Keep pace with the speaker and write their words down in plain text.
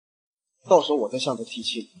到时候我再向他提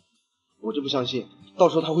亲。我就不相信，到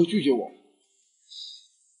时候他会拒绝我。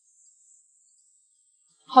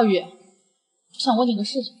浩宇，我想问你个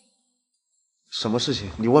事情。什么事情？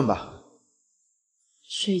你问吧。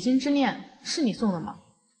水晶之恋是你送的吗？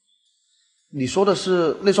你说的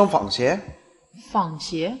是那双仿鞋？仿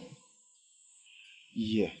鞋？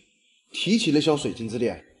咦，提起那双水晶之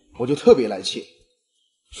恋，我就特别来气。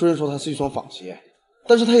虽然说它是一双仿鞋，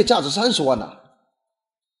但是它也价值30万呐。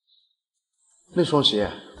那双鞋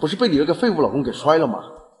不是被你那个废物老公给摔了吗？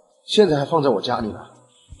现在还放在我家里呢。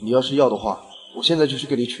你要是要的话，我现在就去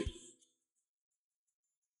给你取。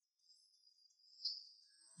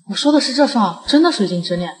我说的是这双真的水晶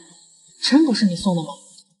之恋，真不是你送的吗？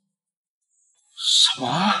什么？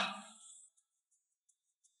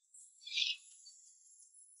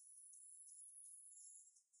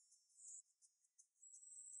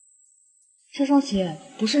这双鞋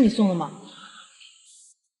不是你送的吗？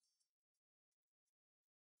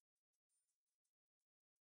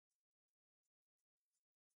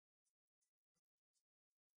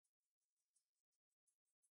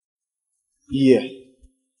一，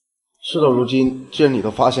事到如今，既然你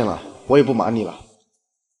都发现了，我也不瞒你了。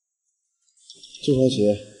这双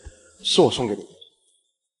鞋是我送给你的。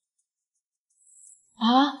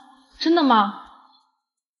啊，真的吗？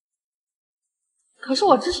可是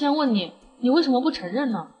我之前问你，你为什么不承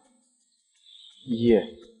认呢？一，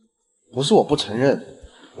不是我不承认，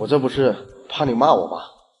我这不是怕你骂我吗？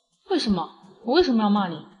为什么？我为什么要骂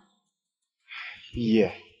你？一，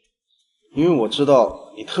因为我知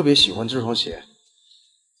道你特别喜欢这双鞋，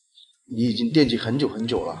你已经惦记很久很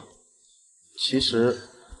久了。其实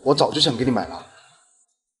我早就想给你买了，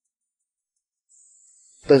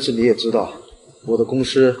但是你也知道，我的公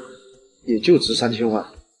司也就值3000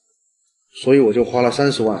万，所以我就花了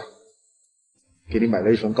30万给你买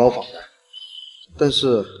了一双高仿的。但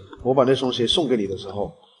是我把那双鞋送给你的时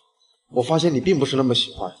候，我发现你并不是那么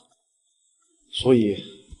喜欢，所以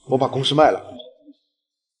我把公司卖了，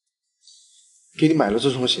给你买了这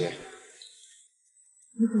双鞋。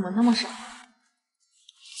你怎么那么傻？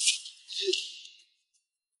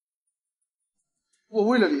我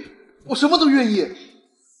为了你，我什么都愿意。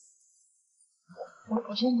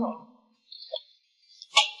我先走了。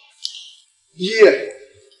一，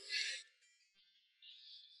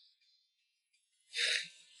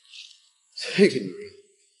这个女人，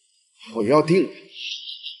我要定了。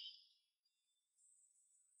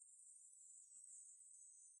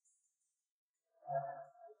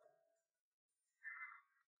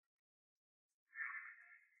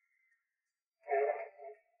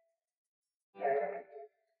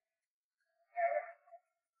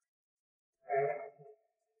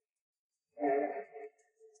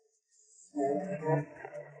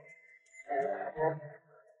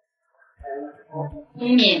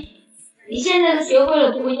明明，你现在都学会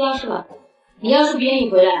了不回家是吧？你要是不愿意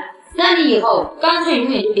回来，那你以后干脆永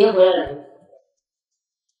远就别回来了。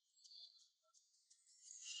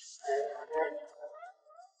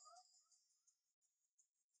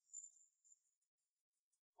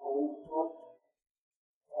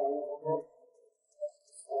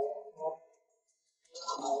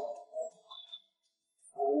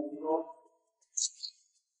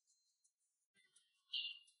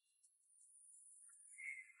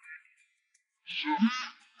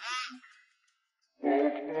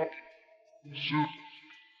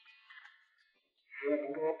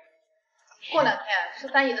过2天是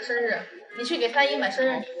3姨的生日，你去给3姨买生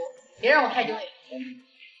日礼物，别让我太丢脸。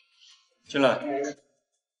进来。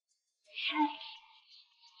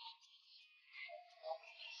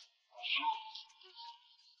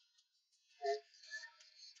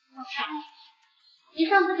您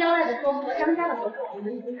上次交代的说和张家的合作我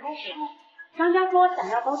们已经开始了，张家说想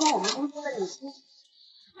要包装我们公司的女星，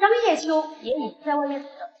张叶秋也已经在外面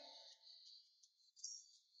等着。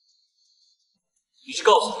你去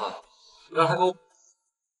告诉他，让他给我。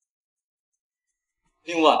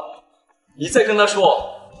另外，你再跟他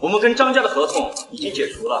说，我们跟张家的合同已经解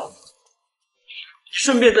除了。你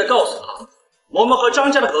顺便再告诉他，我们和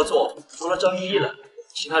张家的合作除了张依依了，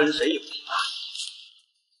其他人谁也不行。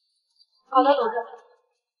好的，董事。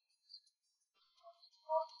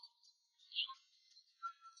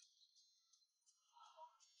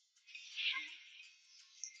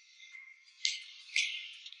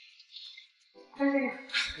张先生，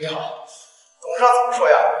你好，董事长怎么说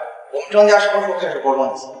呀？我们张家什么时候开始包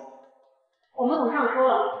装你自己？我们董事长说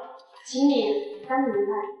了，请你赶紧离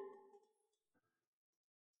开。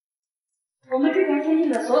我们之前签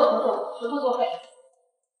订的所有合同全部作废。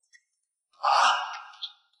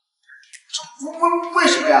为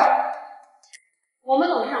什么呀？我们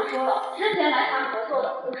董事长说了，之前来谈合作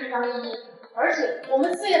的都是张一一，而且我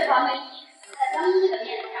们四月传媒是在张一一的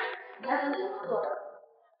面子上才和你们合作的。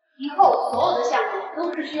以后所有的项目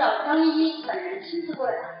都是需要张一一本人亲自过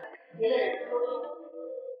来谈，别的人都不用。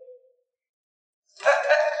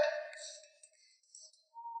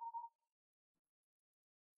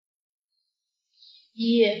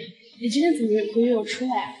依依，你今天怎么不约我出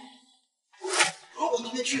来？如果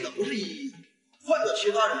今天去的不是依依，换做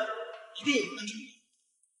其他人，一定也能成功。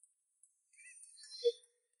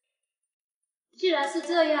既然是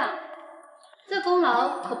这样，这功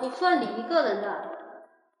劳可不算你一个人的，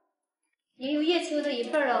也有叶秋的一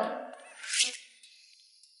份哦。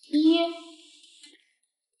依依，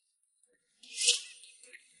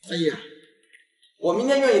三姨，我明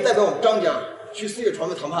天愿意代表我们张家去四月传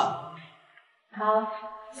媒谈判。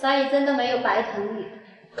好，三姨真的没有白疼你。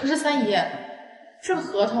可是三姨，这个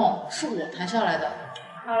合同是我谈下来的。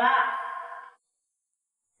好啦，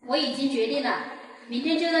我已经决定了，明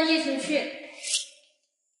天就让叶秋去。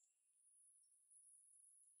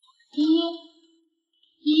依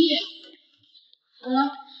依，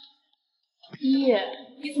依依，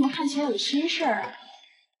你怎么看起来有心事儿啊？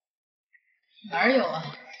哪儿有啊？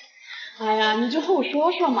哎呀，你就和我说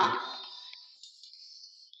说嘛。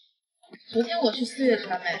昨天我去四月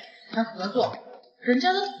传媒谈合作，人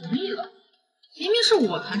家都同意了。明明是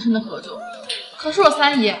我谈成的合作，可是我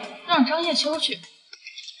三姨让张叶秋去，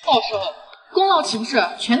到时候功劳岂不是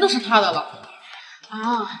全都是他的了？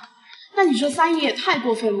啊，那你说三姨也太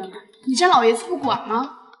过分了，你家老爷子不管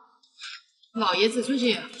吗？老爷子最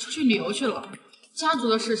近出去旅游去了，家族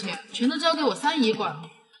的事情全都交给我三姨管了。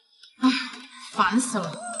唉，烦死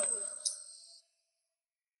了。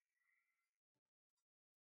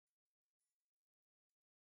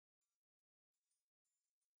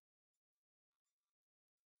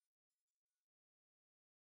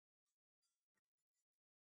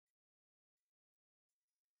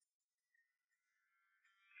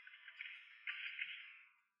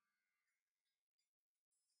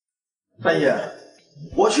三爷，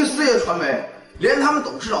我去四月传媒，连他们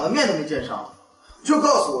董事长的面都没见上，就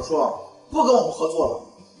告诉我说不跟我们合作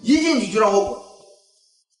了，一进去就让我滚。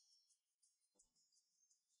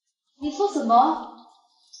你说什么？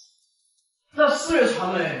这四月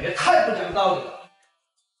传媒也太不讲道理了。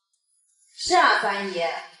是啊，三姨，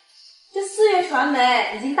这四月传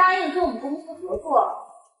媒已经答应跟我们公司合作，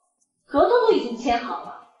合同都已经签好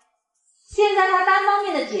了。现在他单方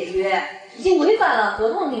面的解约，已经违反了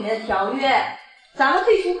合同里面的条约，咱们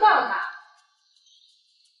可以去告他。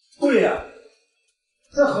对呀，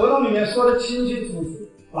这合同里面说的清清楚楚，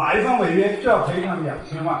哪一方违约就要赔偿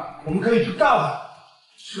2000万，我们可以去告他。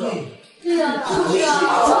是啊。对啊，是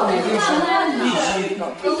啊，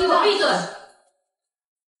都给我闭嘴！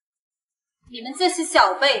你们这些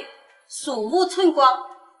小辈，鼠目寸光，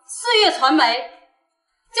四月传媒，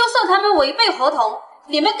就算他们违背合同，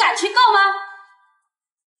你们敢去告吗？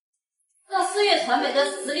那四月传媒的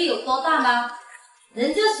实力有多大吗？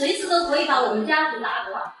人家随时都可以把我们家族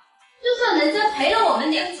打垮，就算人家赔了我们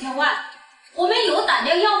2000万，我们有胆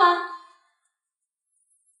量要吗？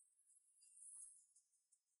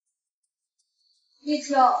叶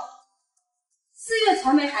秋，四月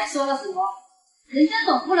传媒还说了什么？人家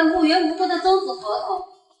总不能无缘无故的终止合同，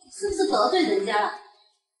是不是得罪人家了？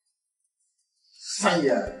三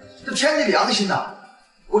爷，这天地良心呐，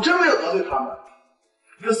我真没有得罪他们。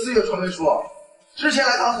这四月传媒说，之前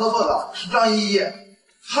来谈合作的是张依依，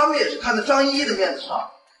他们也是看在张依依的面子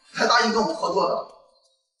上，才答应跟我们合作的。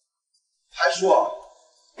还说，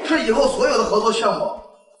这以后所有的合作项目，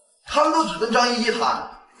他们都只跟张依依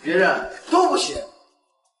谈，别人都不行。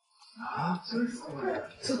啊，真是的，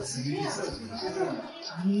这职业设计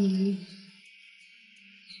张依依。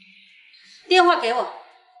电话给我。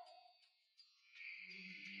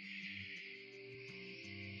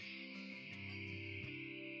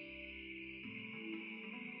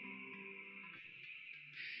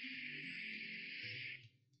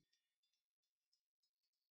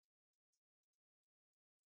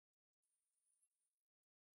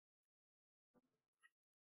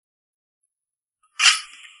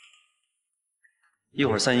一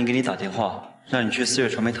会儿三姨给你打电话，让你去四月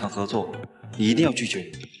传媒谈合作，你一定要拒绝。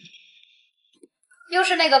又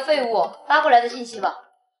是那个废物发过来的信息吧？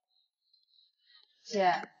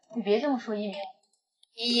姐，你别这么说依明。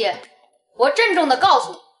依依，我郑重的告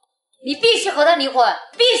诉你，你必须和他离婚，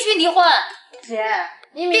必须离婚。姐，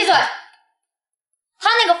依明，闭嘴！他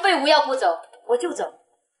那个废物要不走，我就走。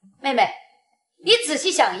妹妹，你仔细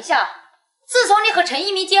想一下，自从你和陈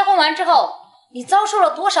一鸣结婚完之后，你遭受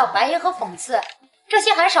了多少白眼和讽刺？这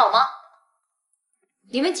些还少吗？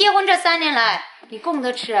你们结婚这3年来，你供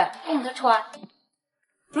得吃，供得穿，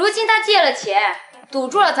如今他借了钱，堵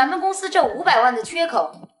住了咱们公司这500万的缺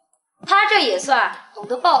口，他这也算懂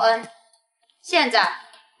得报恩。现在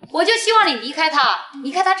我就希望你离开他，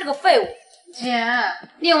离开他这个废物。姐，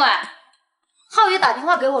另外，浩宇打电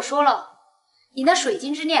话给我说了，你那水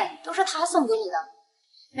晶之链都是他送给你的。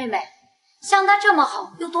妹妹，像他这么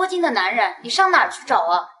好又多金的男人，你上哪儿去找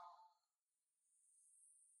啊？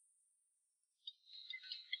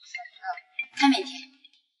开美婷。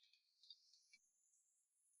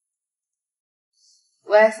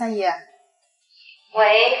喂，三姨。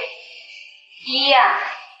喂，姨呀，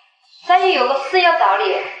三姨有个事要找你。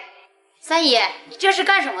三姨，你这是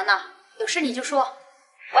干什么呢？有事你就说。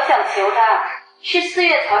我想求他去四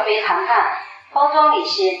月传媒谈谈，包装你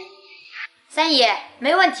些。三姨，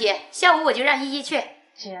没问题，下午我就让依依去。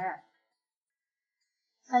姐，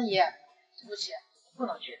三姨，对不起，不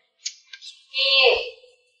能去。依，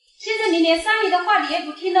现在你连三姨的话你也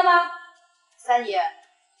不听了吗？三姨，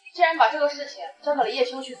既然把这个事情交给了叶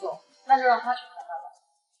秋去做，那就让他去看看吧。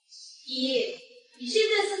依，你现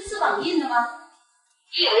在是翅膀硬了吗？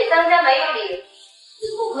你以为张家没有你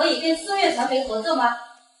是不可以跟四月传媒合作吗？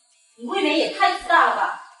你未免也太自大了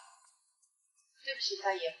吧！对不起，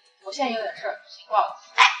三姨，我现在有点事儿，先挂了。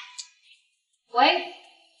喂，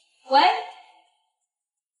喂，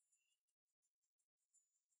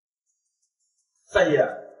三爷，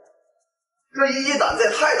这依依胆子也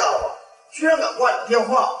太大了吧，居然敢挂你的电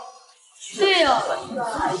话！对哦，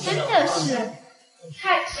真的是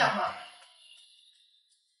太像了。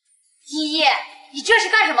依依，你这是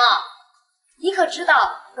干什么？你可知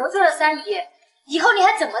道得罪了三姨，以后你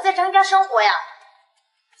还怎么在张家生活呀？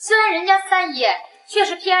虽然人家三姨确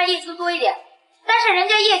实偏爱叶秋多一点，但是人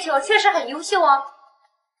家叶秋确实很优秀哦。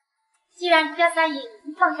既然人家三姨已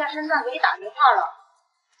经放下身段给你打电话了，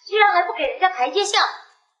居然还不给人家台阶下。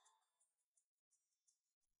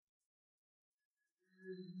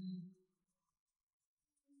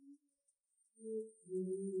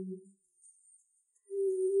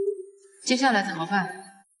接下来怎么办？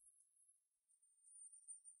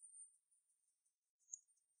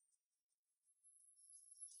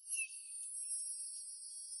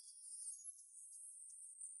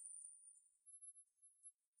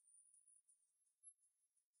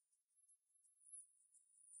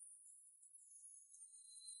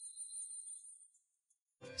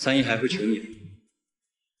三姨还会求你的，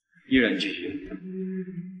依然拒绝。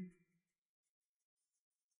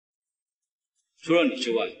除了你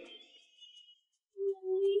之外，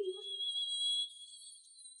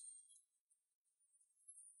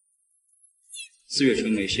四月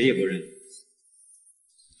传媒谁也不认。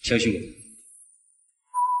相信我。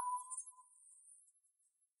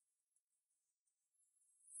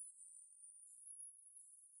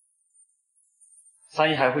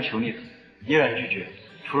三姨还会求你的，依然拒绝。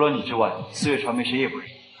除了你之外，四月传媒谁也不认。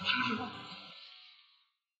相信我。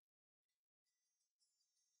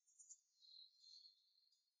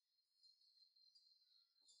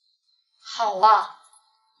好啊，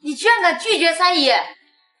你居然敢拒绝三姨，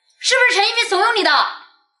是不是陈一鸣怂恿你的？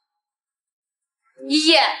依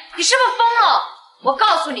依，你是不是疯了？我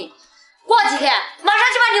告诉你，过几天马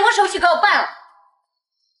上就把离婚手续给我办了。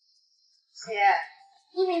姐，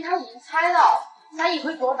一鸣他已经猜到三姨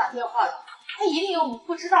会给我打电话了，他一定有我们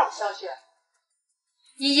不知道的消息。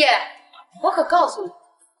依依，我可告诉你，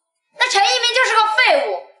那陈一鸣就是个废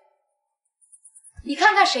物。你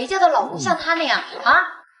看看谁家的老公像他那样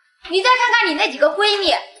啊？你再看看你那几个闺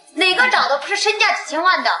蜜，哪个找的不是身价几千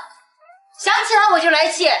万的？想起来我就来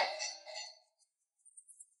气。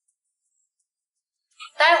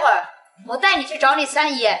待会儿我带你去找你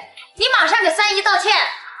三姨，你马上给三姨道歉。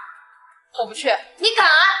我不去。你敢？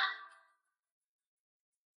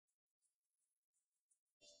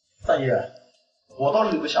三爷，我倒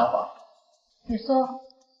是有个想法。你说。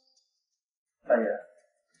三爷，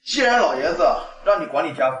既然老爷子让你管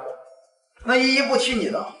理家国，那依依不听你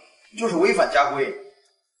的，就是违反家规。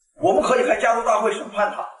我们可以开家族大会审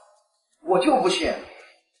判他。我就不信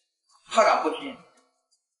他敢不听。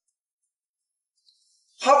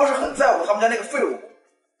他不是很在乎他们家那个废物，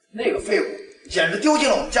那个废物简直丢尽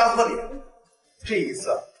了我们家族的脸。这一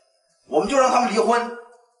次，我们就让他们离婚。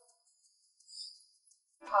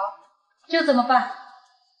好，就这么办。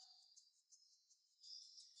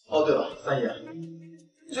哦，对了，三爷，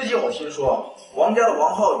最近我听说王家的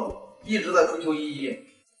王浩宇一直在追求依依，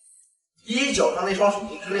依依脚上那双水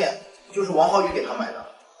晶之链就是王浩宇给他买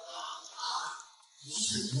的。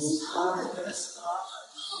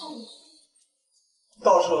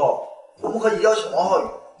到时候我们可以邀请王浩宇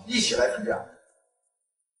一起来参加。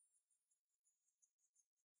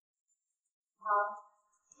好，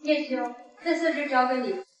叶秋，这事就交给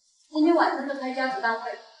你。今天晚上就开家族大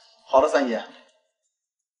会。好的，三爷。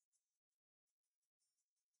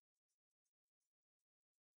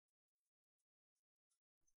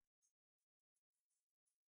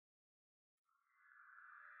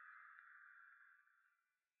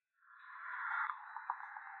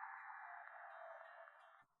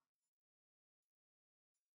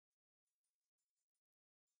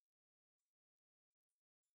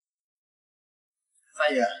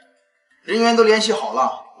三爷，人员都联系好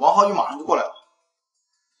了，王浩宇马上就过来了。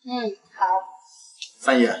好。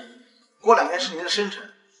三爷，过2天是您的生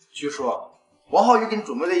辰，据说王浩宇给你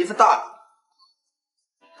准备了一份大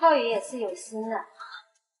礼。浩宇也是有心的。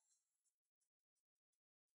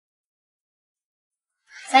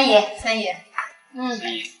三爷，三爷，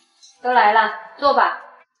都来了，坐吧。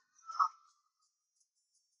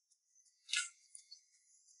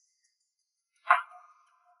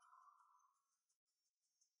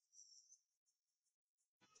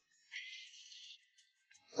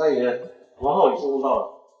三爷，王浩宇先生到了。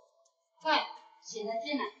快，请他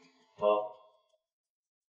进来。好。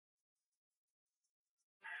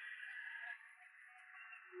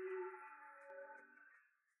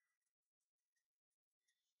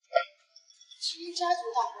今天家族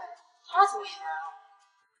大会，他怎么也来了？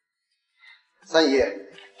三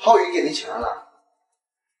爷，浩宇给您请安了。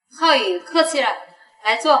浩宇，客气了，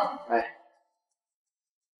来坐。哎。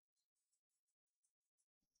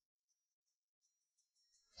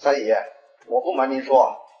三爷，我不瞒您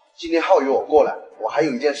说，今天浩宇我过来，我还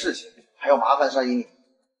有一件事情，还要麻烦三爷你。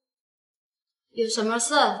有什么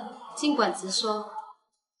事尽管直说。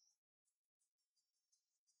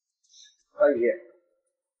三爷，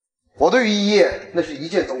我对于一叶那是一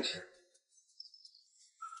见钟情，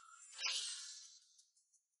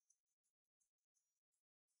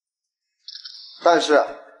但是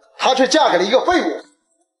她却嫁给了一个废物。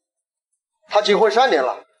她结婚3年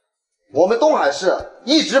了，我们东海市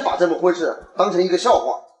一直把这门婚事当成一个笑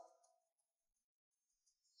话。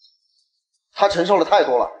她承受了太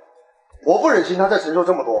多了，我不忍心她再承受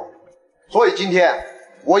这么多，所以今天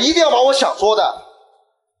我一定要把我想说的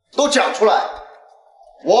都讲出来。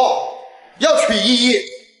我要娶依依。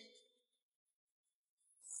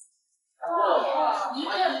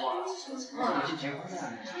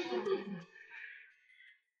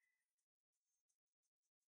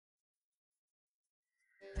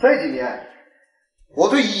这几年，我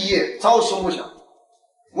对依依朝思暮想，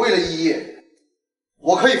为了依依，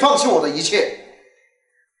我可以放弃我的一切。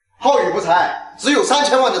浩宇不才，只有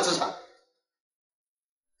3000万的资产，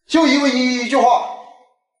就因为依依一句话，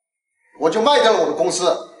我就卖掉了我的公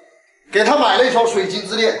司，给他买了一双水晶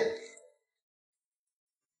之恋。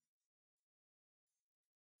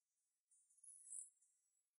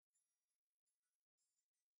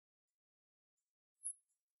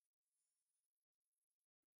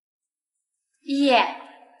依依，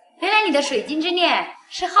原来你的水晶之恋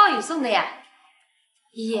是浩宇送的呀。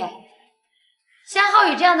依依，像浩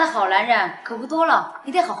宇这样的好男人可不多了，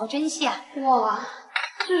你得好好珍惜啊。哇，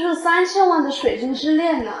这是3000万的水晶之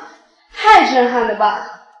恋呢，太震撼了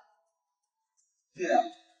吧！对啊，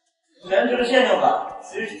全球的限量版，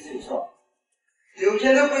随时随售，有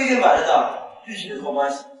钱都不一定买得到，这是什么关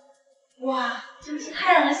系？哇，真是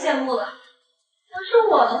太让人羡慕了。要是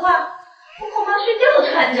我的话，我恐怕睡觉都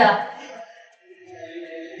穿着。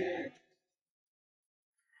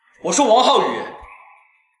我说王浩宇，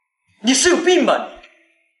你是有病吧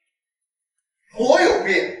你？我有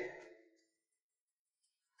病？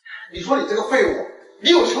你说你这个废物，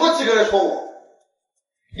你有什么资格来说我？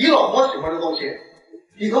你老婆喜欢的东西，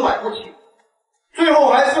你都买不起，最后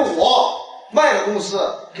还是我卖了公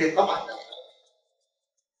司给她买的。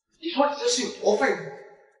你说你这是有多废物？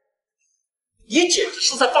你简直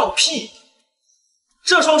是在放屁！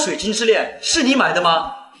这双水晶之恋是你买的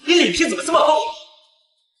吗？你脸皮怎么这么厚？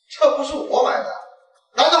这不是我买的，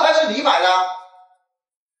难道还是你买的？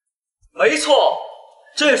没错，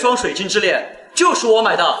这双水晶之恋就是我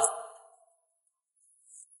买的。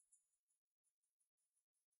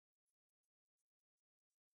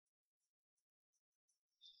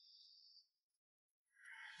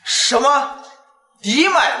什么？你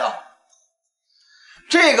买的？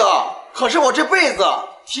这个可是我这辈子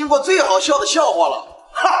听过最好笑的笑话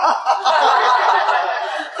了！哈哈哈哈哈哈！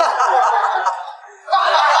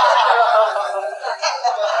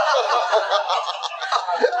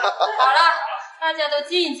好了，大家都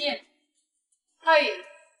静一静。浩宇，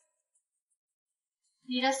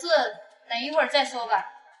你的事等一会儿再说吧。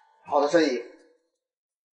好的，申姨。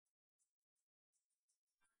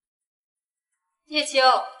叶秋，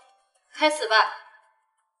开始吧。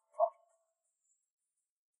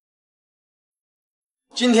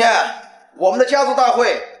今天我们的家族大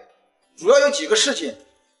会主要有几个事情。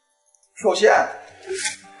首先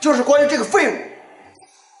就是关于这个废物。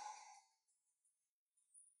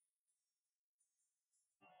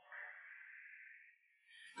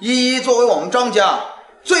依依作为我们张家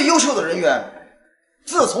最优秀的人员，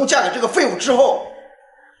自从嫁给这个废物之后，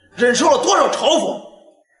忍受了多少嘲讽，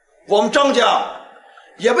我们张家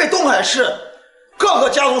也被东海市各个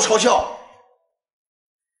家族嘲笑。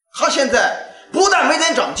他现在不但没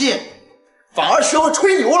点长进，反而学会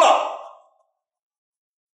吹牛了。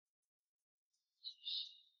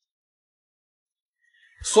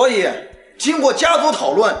所以经过家族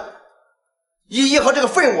讨论，依依和这个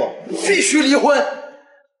废物必须离婚。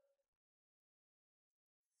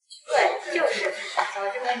对，就是，早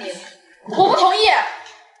就该离婚。我不同意。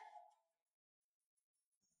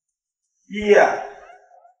依依，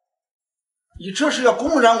你这是要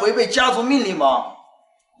公然违背家族命令吗？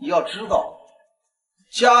你要知道，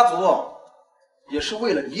家族也是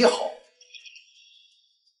为了你好。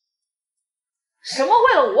什么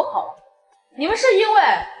为了我好？你们是因为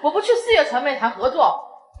我不去四月传媒谈合作，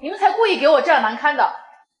你们才故意给我这样难堪的。